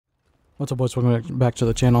What's up, boys? Welcome back to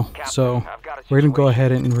the channel. So, we're going to go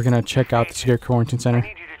ahead and we're going to check out the secure quarantine center. I need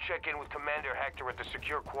you to check in with Commander Hector at the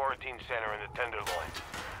secure quarantine center in the Tenderloin.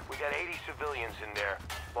 We got 80 civilians in there,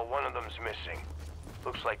 but one of them's missing.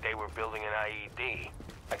 Looks like they were building an IED.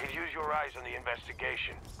 I could use your eyes on the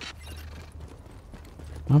investigation.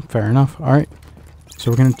 Oh, fair enough. Alright.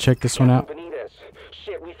 So, we're going to check this one out.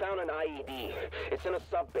 Shit, we found an IED. It's in a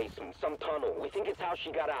sub-basement, some tunnel. We think it's how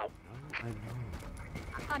she got out.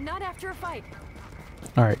 I'm not after a fight.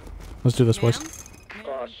 Alright. Let's do this, boys.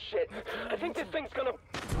 Oh, shit. I think this thing's gonna...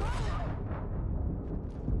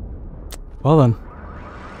 Well then.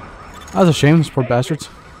 That was a shame, those poor bastards.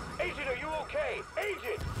 Agent, are you okay?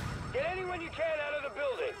 Agent! Get anyone you can out of the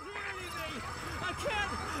building! I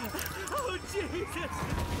can't! Oh, Jesus!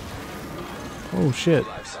 Oh, shit.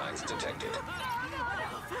 Life signs detected.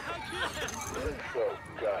 Oh,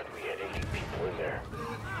 God, we had 80 people in there.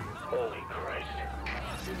 Holy Christ.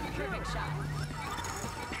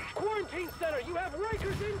 Quarantine center, you have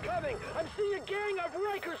Rikers incoming! I'm seeing a gang of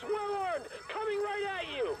Rikers well-armed, coming right at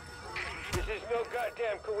you! This is no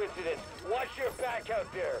goddamn coincidence. Watch your back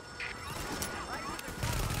out there.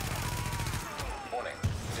 Warning.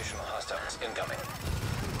 Additional hostiles incoming.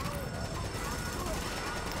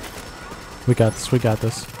 We got this, we got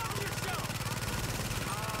this.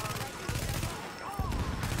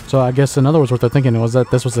 So I guess in other words what they're thinking was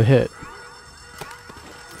that this was a hit.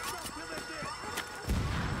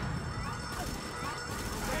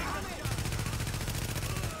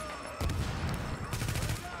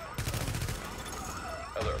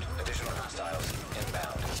 Alert. Additional hostiles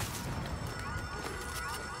inbound.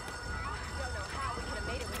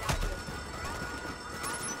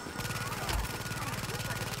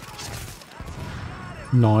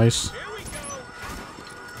 Nice.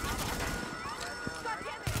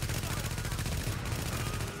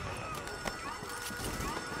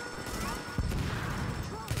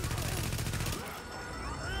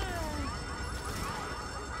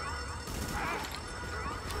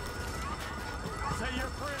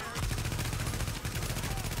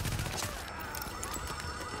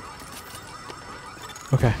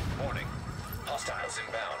 Okay. Warning. Hostiles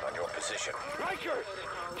inbound on your position. Rikers!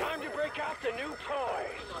 Time to break out the new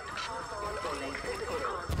toys!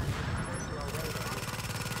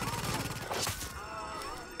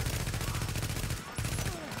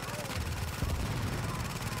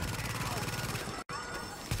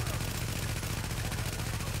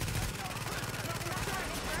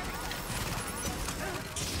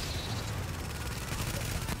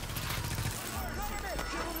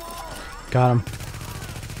 Got him.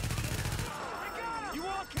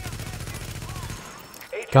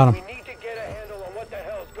 Agent, Got him. we need to get a handle on what the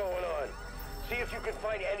hell's going on. See if you can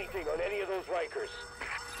find anything on any of those Rikers.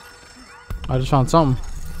 I just found something.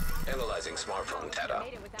 Analyzing smartphone data.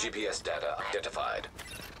 GPS data identified.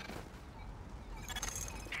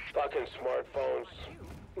 Fucking smartphones.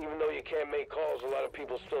 Even though you can't make calls, a lot of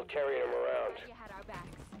people still carrying them around.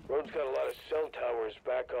 Road's got a lot of cell towers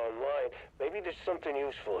back online. Maybe there's something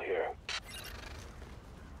useful here.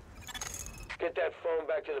 Get that phone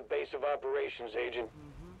back to the base of operations, Agent.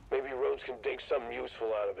 Maybe Rhodes can dig something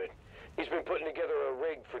useful out of it. He's been putting together a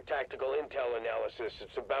rig for tactical intel analysis.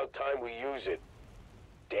 It's about time we use it.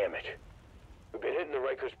 Damn it. We've been hitting the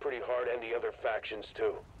Rikers pretty hard and the other factions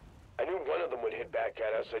too. I knew one of them would hit back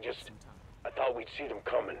at us. I thought we'd see them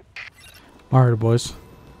coming. Alright, boys.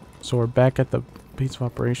 So we're back at the base of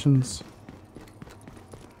operations.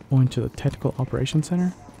 Going to the tactical operations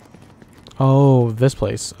center. Oh, this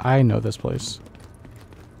place. I know this place.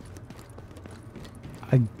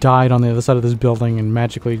 I died on the other side of this building and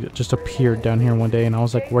magically just appeared down here one day and I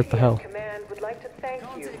was like, what the hell?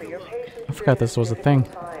 I forgot this was a thing.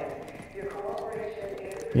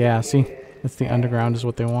 Yeah, see? It's the underground is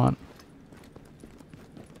what they want.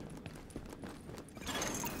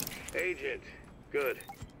 Agent, good.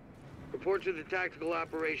 Report to the Tactical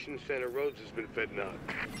Operations Center. Rhodes has been fitting up.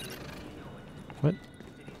 What?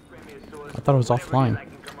 I thought it was offline.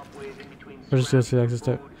 Where's the access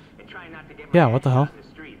to? Yeah, what the hell?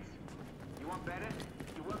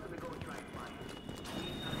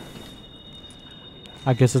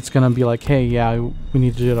 I guess it's gonna be like, hey, yeah, we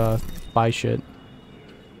need you to buy shit.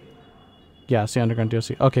 Yeah, see underground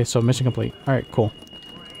DLC. Okay, so mission complete. Alright, cool.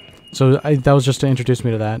 So that was just to introduce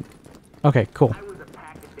me to that. Okay, cool.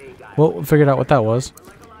 Well, we figured out what that was.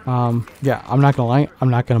 Yeah, I'm not gonna lie, I'm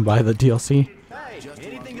not gonna buy the DLC.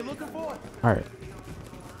 Alright.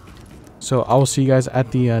 So I will see you guys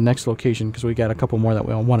at the next location because we got a couple more that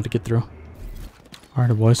we all wanted to get through.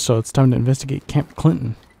 Alright, boys, so it's time to investigate Camp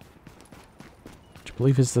Clinton. Which I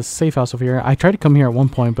believe is the safe house over here. I tried to come here at one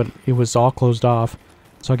point, but it was all closed off.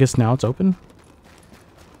 So I guess now it's open?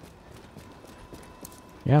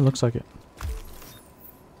 Yeah, it looks like it.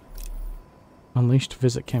 Unleashed,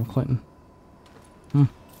 visit Camp Clinton.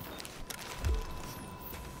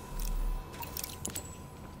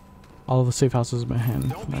 All of the safe houses have been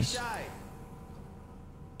handed. Nice.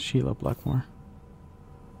 Sheila Blackmore.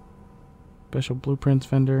 Special blueprints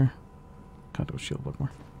vendor. Contact with Sheila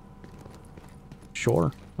Blackmore.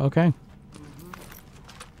 Sure. Okay.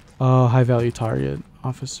 High value target.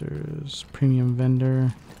 Officers. Premium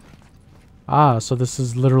vendor. Ah, so this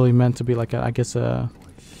is literally meant to be like a, I guess a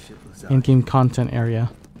in-game content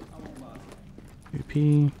area.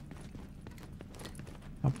 VP.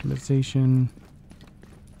 Optimization.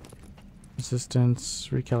 Resistance.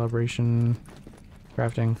 Recalibration.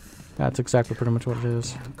 Crafting. That's exactly pretty much what it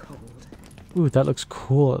is. Ooh, that looks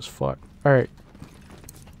cool as fuck. Alright.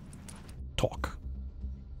 Talk.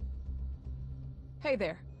 Hey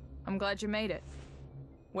there. I'm glad you made it.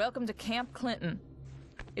 Welcome to Camp Clinton.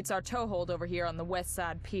 It's our toehold over here on the west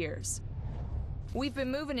side piers. We've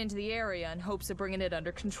been moving into the area in hopes of bringing it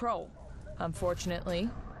under control. Unfortunately,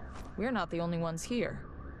 we're not the only ones here.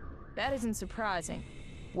 That isn't surprising.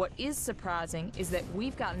 What is surprising is that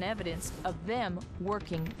we've gotten evidence of them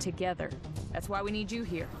working together. That's why we need you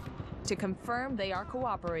here. To confirm they are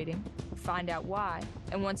cooperating, find out why,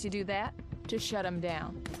 and once you do that, to shut them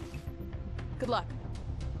down. Good luck.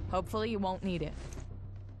 Hopefully you won't need it.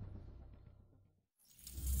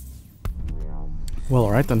 Well,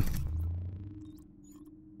 alright then.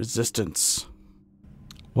 Resistance.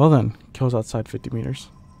 Well then, kills outside 50 meters.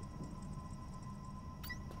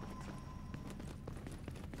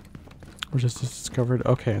 Resistance discovered.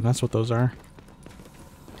 Okay, and that's what those are.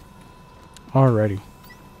 Alrighty.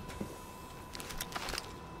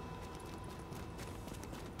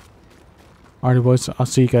 Alrighty, boys. I'll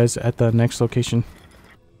see you guys at the next location.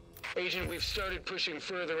 Agent, we've started pushing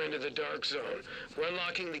further into the dark zone. We're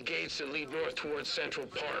unlocking the gates that lead north towards Central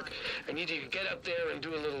Park. I need you to get up there and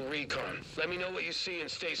do a little recon. Let me know what you see and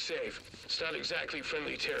stay safe. It's not exactly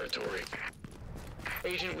friendly territory.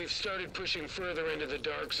 Agent, we've started pushing further into the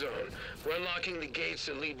dark zone. We're unlocking the gates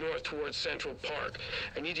that lead north towards Central Park.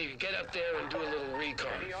 I need you to get up there and do a little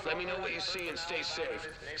recon. Let me know what you see and stay safe.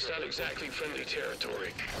 It's not exactly friendly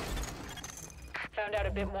territory. Found out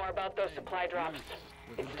a bit more about those supply drops.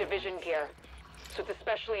 It's division gear, so it's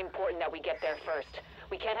especially important that we get there first.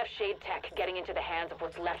 We can't have Shade Tech getting into the hands of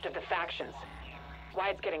what's left of the factions. Why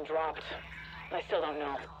it's getting dropped, I still don't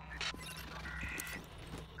know.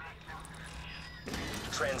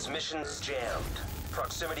 Transmissions jammed.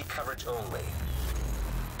 Proximity coverage only.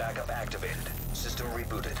 Backup activated. System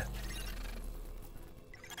rebooted.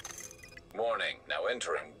 Warning, now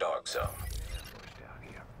entering dark zone.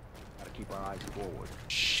 Keep our eyes forward.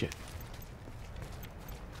 Shit.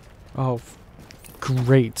 Oh,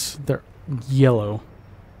 great. They're yellow.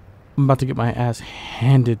 I'm about to get my ass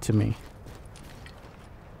handed to me.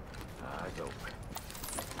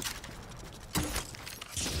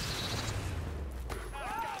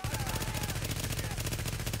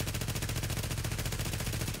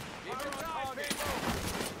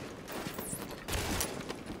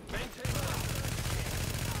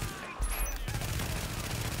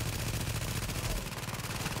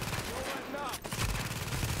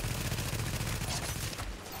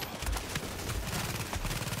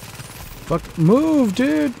 Fuck, move,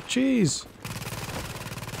 dude! Jeez.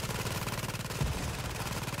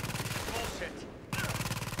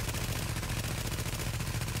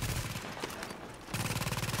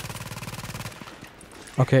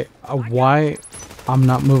 Okay, why I'm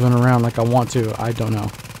not moving around like I want to, I don't know.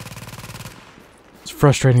 It's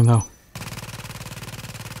frustrating though.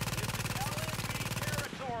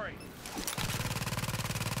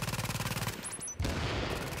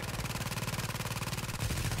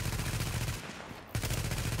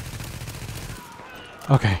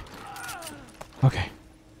 Okay. Okay.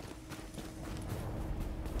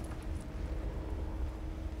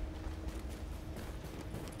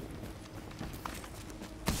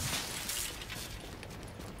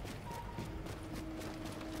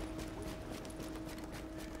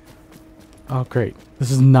 Oh, great.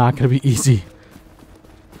 This is not going to be easy.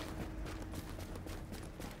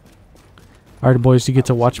 Alright, boys, you get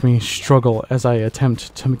to watch me struggle as I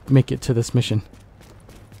attempt to make it to this mission.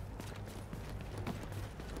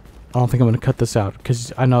 I don't think I'm going to cut this out,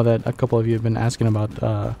 because I know that a couple of you have been asking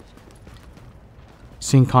about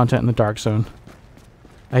seeing content in the dark zone.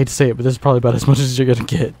 I hate to say it, but this is probably about as much as you're going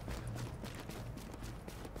to get.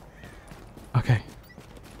 Okay.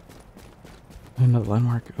 Another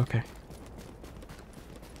landmark. Okay.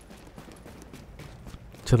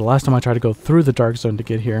 to the last time I tried to go through the dark zone to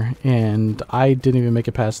get here, and I didn't even make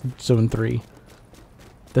it past zone 3.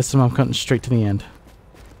 This time I'm cutting straight to the end.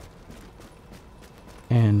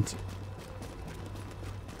 And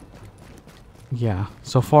yeah,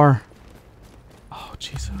 so far, oh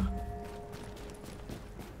jeez.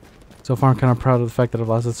 So far I'm kind of proud of the fact that I've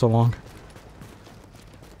lasted so long.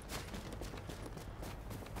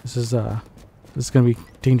 This is gonna be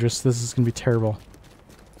dangerous. This is gonna be terrible.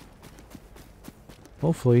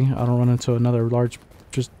 Hopefully I don't run into another large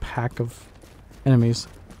just pack of enemies.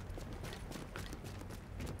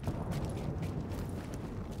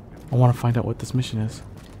 I want to find out what this mission is.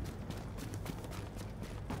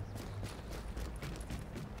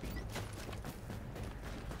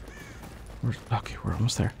 Okay, we're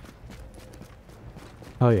almost there.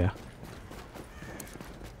 Oh yeah.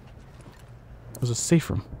 It was a safe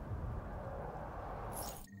room.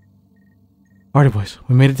 Alrighty boys,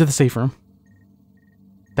 we made it to the safe room.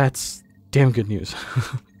 That's damn good news.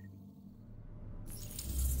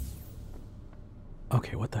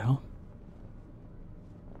 Okay, what the hell?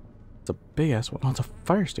 It's a big ass one. Oh, it's a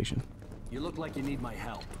fire station. You look like you need my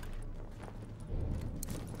help.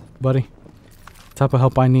 Buddy, the type of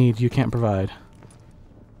help I need, you can't provide.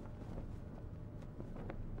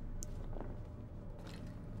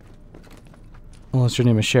 Unless your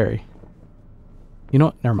name is Sherry. You know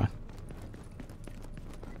what? Never mind.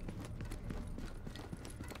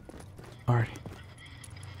 Alrighty.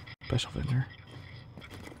 Special vendor.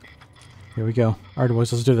 Here we go. Alright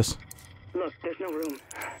boys, let's do this. Look, there's no room.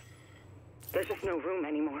 There's just no room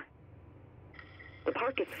anymore. The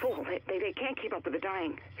park is full. They can't keep up with the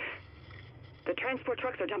dying. The transport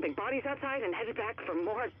trucks are dumping bodies outside and headed back for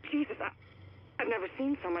more. Jesus, I've never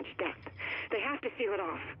seen so much death. They have to seal it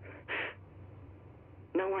off.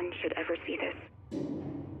 No one should ever see this.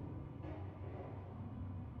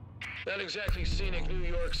 Not exactly scenic New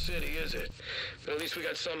York City, is it? But at least we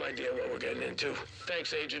got some idea what we're getting into.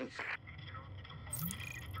 Thanks, Agent.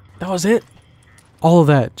 That was it? All of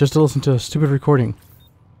that just to listen to a stupid recording.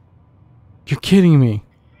 You're kidding me.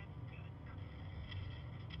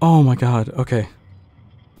 Oh my god, okay.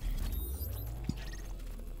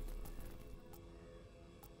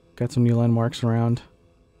 Got some new landmarks around.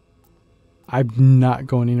 I'm not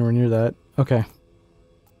going anywhere near that. Okay.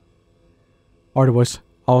 Alright boys,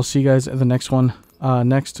 I'll see you guys in the next one.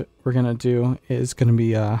 Next we're gonna do is gonna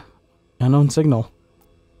be unknown signal.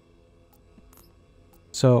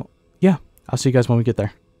 So yeah, I'll see you guys when we get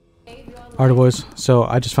there. Alright boys, so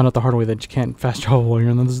I just found out the hard way that you can't fast travel while you're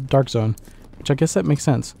in this dark zone, which I guess that makes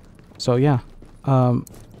sense. So yeah, I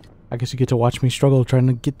guess you get to watch me struggle trying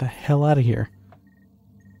to get the hell out of here.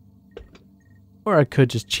 Or I could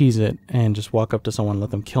just cheese it and just walk up to someone and let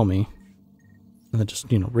them kill me. And then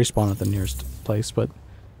just, you know, respawn at the nearest place, but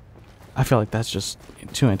I feel like that's just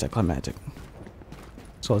too anticlimactic.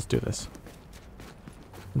 So let's do this.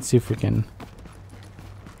 Let's see if we can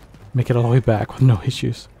make it all the way back with no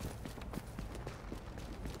issues.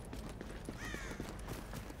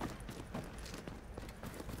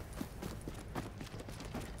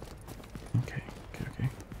 Okay.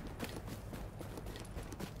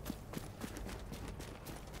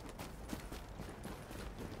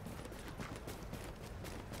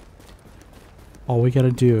 All we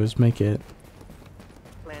gotta do is make it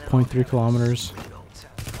 0.3 kilometers.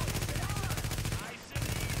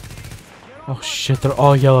 Oh shit, they're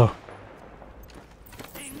all yellow.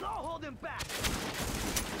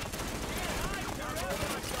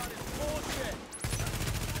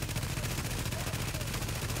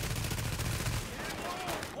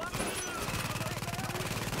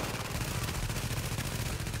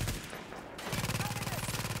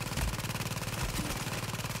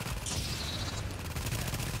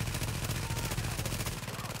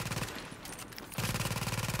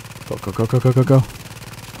 Go.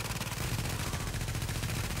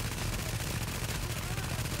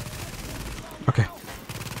 Okay.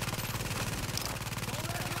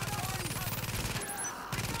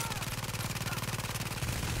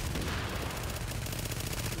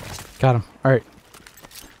 Got him. Alright.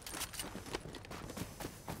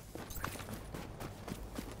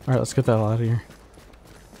 Alright, let's get that out of here.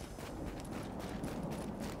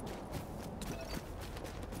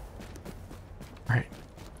 Alright.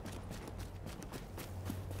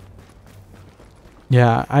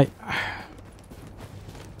 Yeah, I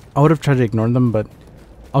would have tried to ignore them, but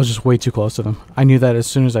I was just way too close to them. I knew that as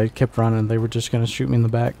soon as I kept running, they were just going to shoot me in the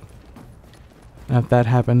back. And if that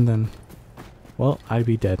happened, then, well, I'd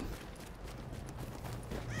be dead.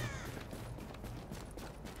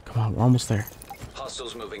 Come on, we're almost there.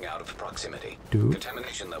 Hostiles moving out of proximity. Dude.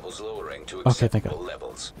 Contamination levels lowering to Okay, thank acceptable God.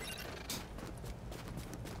 levels.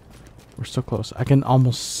 We're so close. I can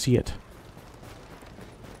almost see it.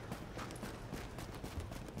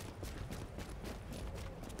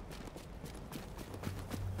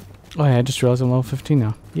 Oh yeah, I just realized I'm level 15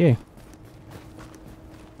 now. Yay.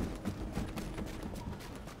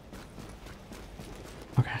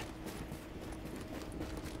 Okay.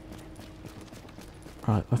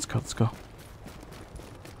 Alright, let's go, let's go.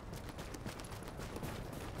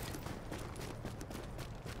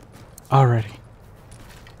 Alrighty.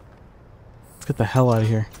 Let's get the hell out of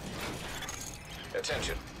here.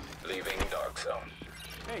 Attention. Leaving dark zone.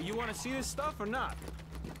 Hey, you want to see this stuff or not?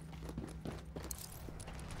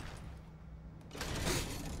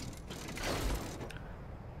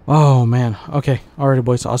 Oh man. Okay. Alrighty,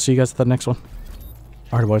 boys. I'll see you guys at the next one.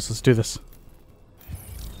 Alrighty, boys. Let's do this.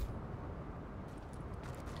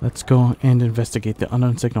 Let's go and investigate the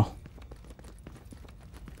unknown signal.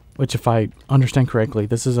 Which, if I understand correctly,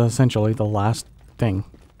 this is essentially the last thing.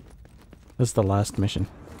 This is the last mission.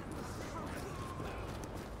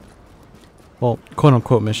 Well,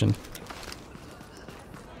 quote-unquote mission.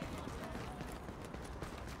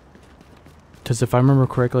 Because if I remember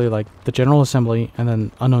correctly, like, the General Assembly and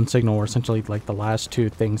then Unknown Signal were essentially, like, the last two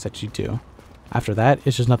things that you do. After that,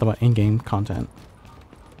 it's just nothing but in-game content.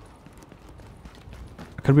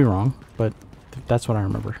 I could be wrong, but that's what I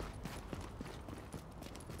remember.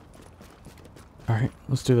 Alright,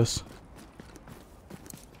 let's do this.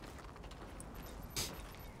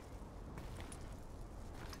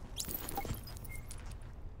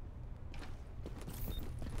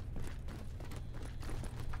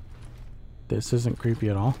 This isn't creepy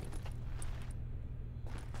at all.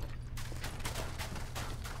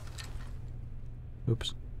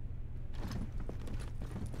 Oops.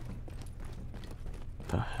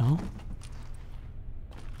 The hell?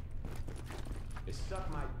 It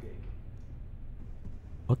sucked my dick.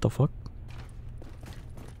 What the fuck?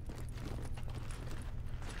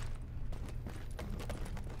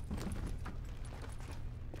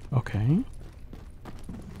 Okay.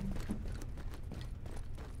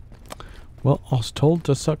 Well, I was told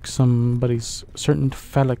to suck somebody's certain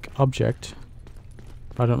phallic object,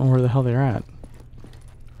 but I don't know where the hell they're at.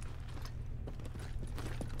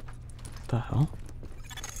 What the hell?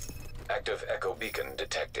 Active echo beacon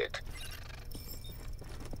detected.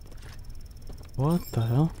 What the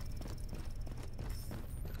hell?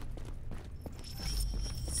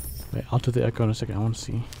 Wait, I'll do the echo in a second. I want to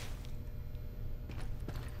see.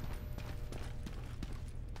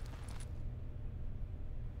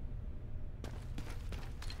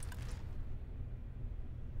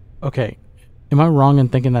 Okay, am I wrong in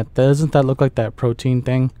thinking that doesn't that look like that protein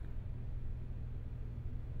thing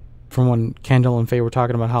from when Kendall and Faye were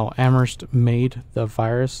talking about how Amherst made the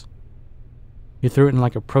virus? You threw it in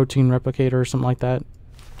like a protein replicator or something like that,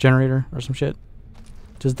 generator or some shit.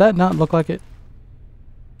 Does that not look like it?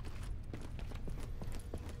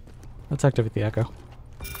 Let's activate the echo.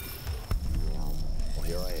 Well,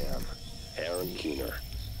 here I am, Aaron Keener,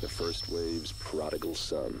 the first wave's prodigal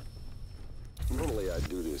son. Normally I'd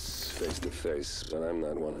do this face to face, but I'm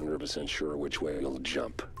not 100% sure which way you'll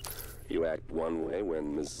jump. You act one way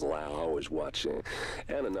when Ms. Lau is watching,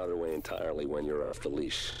 and another way entirely when you're off the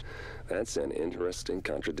leash. That's an interesting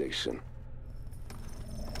contradiction.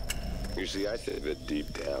 You see, I think that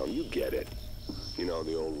deep down, you get it. You know,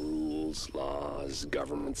 the old rules, laws,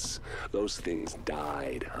 governments, those things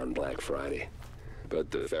died on Black Friday. But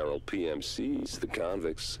the feral PMCs, the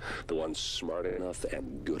convicts, the ones smart enough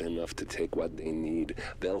and good enough to take what they need,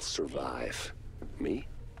 they'll survive. Me?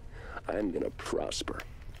 I'm gonna prosper.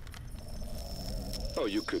 Oh,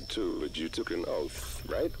 you could too, but you took an oath,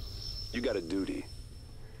 right? You got a duty.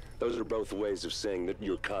 Those are both ways of saying that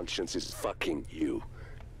your conscience is fucking you.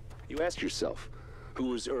 You ask yourself,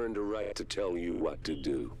 who has earned a right to tell you what to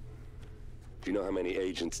do? Do you know how many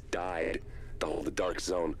agents died to hold the dark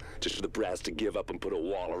zone just for the brass to give up and put a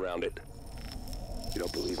wall around it? You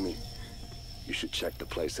don't believe me? You should check the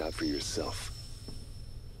place out for yourself.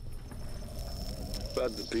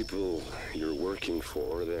 But the people you're working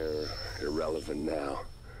for, they're irrelevant now.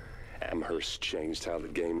 Amherst changed how the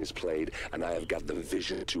game is played, and I have got the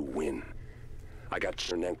vision to win. I got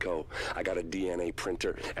Chernenko, I got a DNA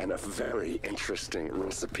printer, and a very interesting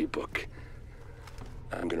recipe book.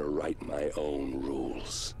 I'm gonna write my own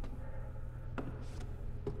rules.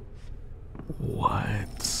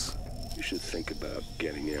 What? You should think about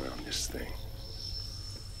getting in on this thing.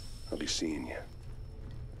 I'll be seeing you.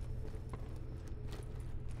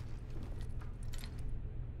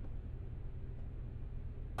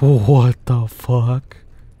 What the fuck?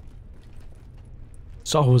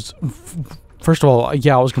 So I was... First of all,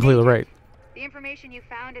 yeah, I was completely right. The information you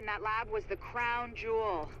found in that lab was the crown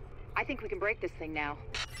jewel. I think we can break this thing now.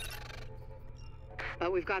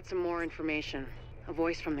 But we've got some more information. A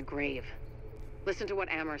voice from the grave. Listen to what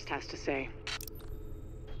Amherst has to say.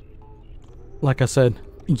 Like I said,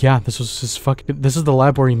 yeah, this was his fucking... This is the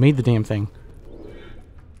lab where he made the damn thing.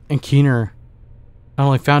 And Keener not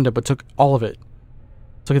only found it, but took all of it.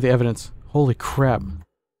 Let's look at the evidence. Holy crap.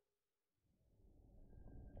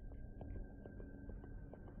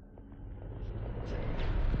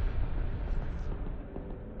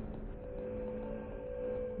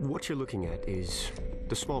 What you're looking at is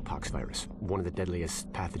the smallpox virus, one of the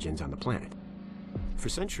deadliest pathogens on the planet. For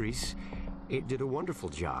centuries, it did a wonderful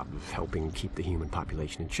job of helping keep the human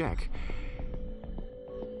population in check.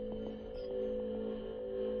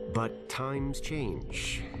 But times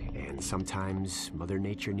change, and sometimes Mother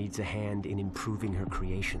Nature needs a hand in improving her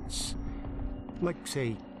creations. Like,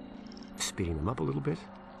 say, speeding them up a little bit,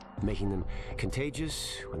 making them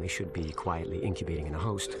contagious when they should be quietly incubating in a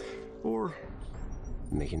host, or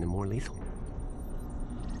making them more lethal.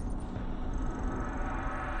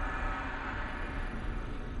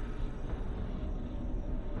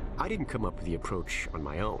 I didn't come up with the approach on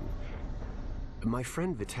my own. My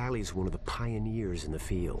friend Vitaly is one of the pioneers in the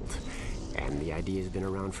field, and the idea has been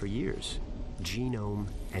around for years. Genome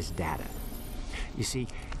as data. You see,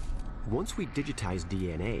 once we digitized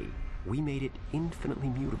DNA, we made it infinitely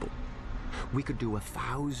mutable. We could do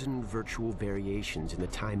 1,000 virtual variations in the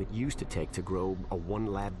time it used to take to grow a 1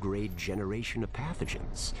 lab-grade generation of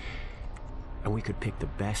pathogens. And we could pick the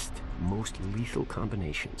best, most lethal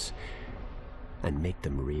combinations and make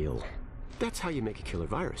them real. That's how you make a killer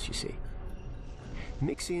virus, you see.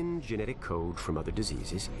 Mix in genetic code from other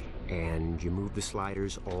diseases, and you move the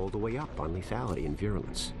sliders all the way up on lethality and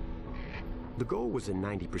virulence. The goal was a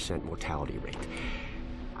 90% mortality rate.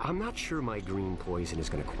 I'm not sure my green poison is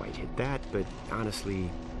going to quite hit that, but honestly,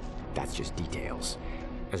 that's just details.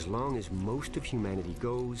 As long as most of humanity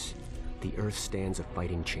goes, the Earth stands a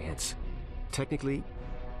fighting chance. Technically,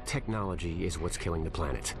 technology is what's killing the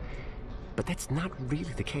planet. But that's not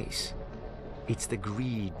really the case. It's the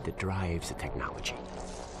greed that drives the technology.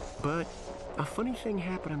 But a funny thing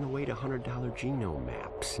happened on the way to $100 genome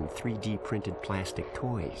maps and 3D printed plastic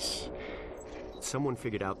toys. Someone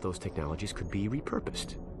figured out those technologies could be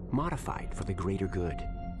repurposed, modified for the greater good.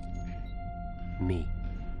 Me.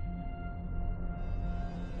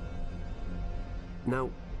 Now,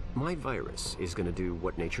 my virus is going to do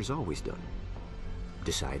what nature's always done.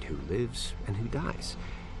 Decide who lives and who dies.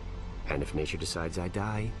 And if nature decides I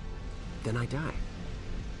die, then I die.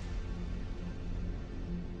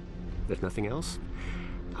 If nothing else,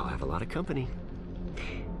 I'll have a lot of company.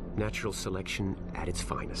 Natural selection at its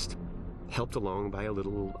finest, helped along by a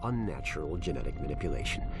little unnatural genetic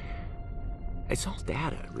manipulation. It's all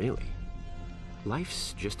data, really.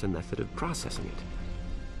 Life's just a method of processing it.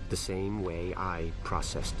 The same way I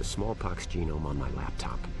processed the smallpox genome on my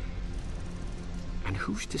laptop. And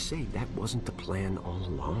who's to say that wasn't the plan all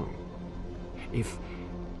along? If,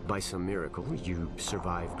 by some miracle, you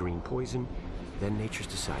survive green poison, then nature's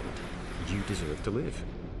decided you deserve to live.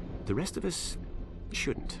 The rest of us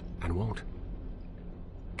shouldn't and won't.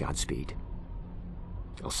 Godspeed.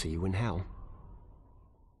 I'll see you in hell.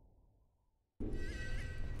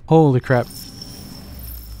 Holy crap.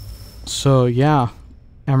 So, yeah.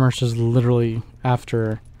 Amherst is literally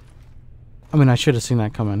after... I mean, I should have seen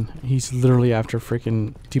that coming. He's literally after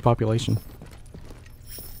freaking depopulation.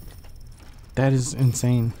 That is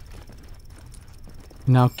insane.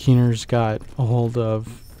 Now Keener's got a hold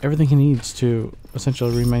of everything he needs to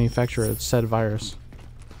essentially remanufacture a said virus.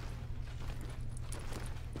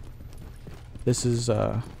 This is,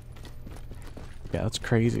 yeah, that's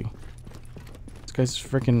crazy. This guy's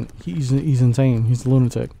freaking, he's insane. He's a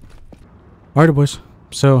lunatic. Alright, boys.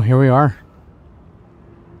 So, here we are.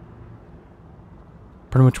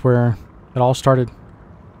 Pretty much where it all started.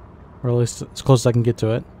 Or at least as close as I can get to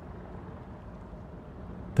it.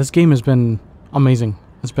 This game has been amazing.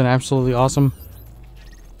 It's been absolutely awesome.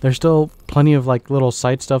 There's still plenty of like little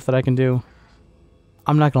side stuff that I can do.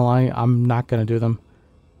 I'm not gonna lie, I'm not gonna do them.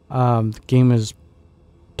 The game is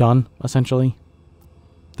done, essentially.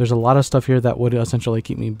 There's a lot of stuff here that would essentially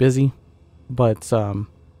keep me busy. But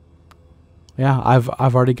yeah,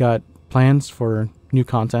 I've already got plans for new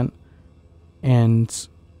content. And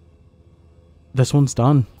this one's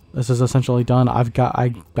done. This is essentially done. I got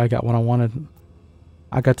what I wanted.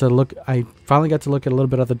 I finally got to look at a little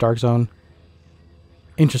bit of the Dark Zone.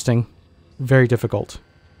 Interesting. Very difficult.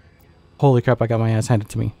 Holy crap, I got my ass handed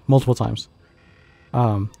to me multiple times.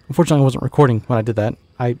 Unfortunately, I wasn't recording when I did that.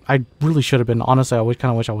 I really should have been. Honestly, I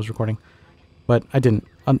kind of wish I was recording. But I didn't.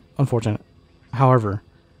 Unfortunate. However,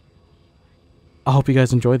 I hope you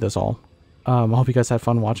guys enjoyed this all. I hope you guys had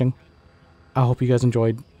fun watching. I hope you guys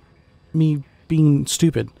enjoyed me being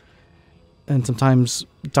stupid and sometimes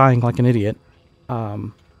dying like an idiot.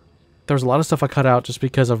 There was a lot of stuff I cut out just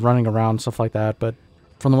because of running around, stuff like that, but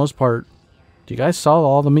for the most part, you guys saw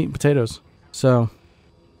all the meat and potatoes. So,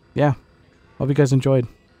 yeah. Hope you guys enjoyed.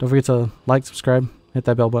 Don't forget to like, subscribe, hit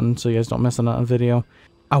that bell button so you guys don't miss a video.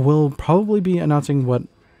 I will probably be announcing what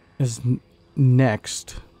is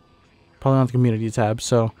next, probably on the community tab,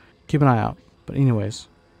 so keep an eye out. But anyways,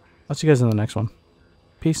 I'll see you guys in the next one.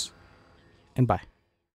 Peace, and bye.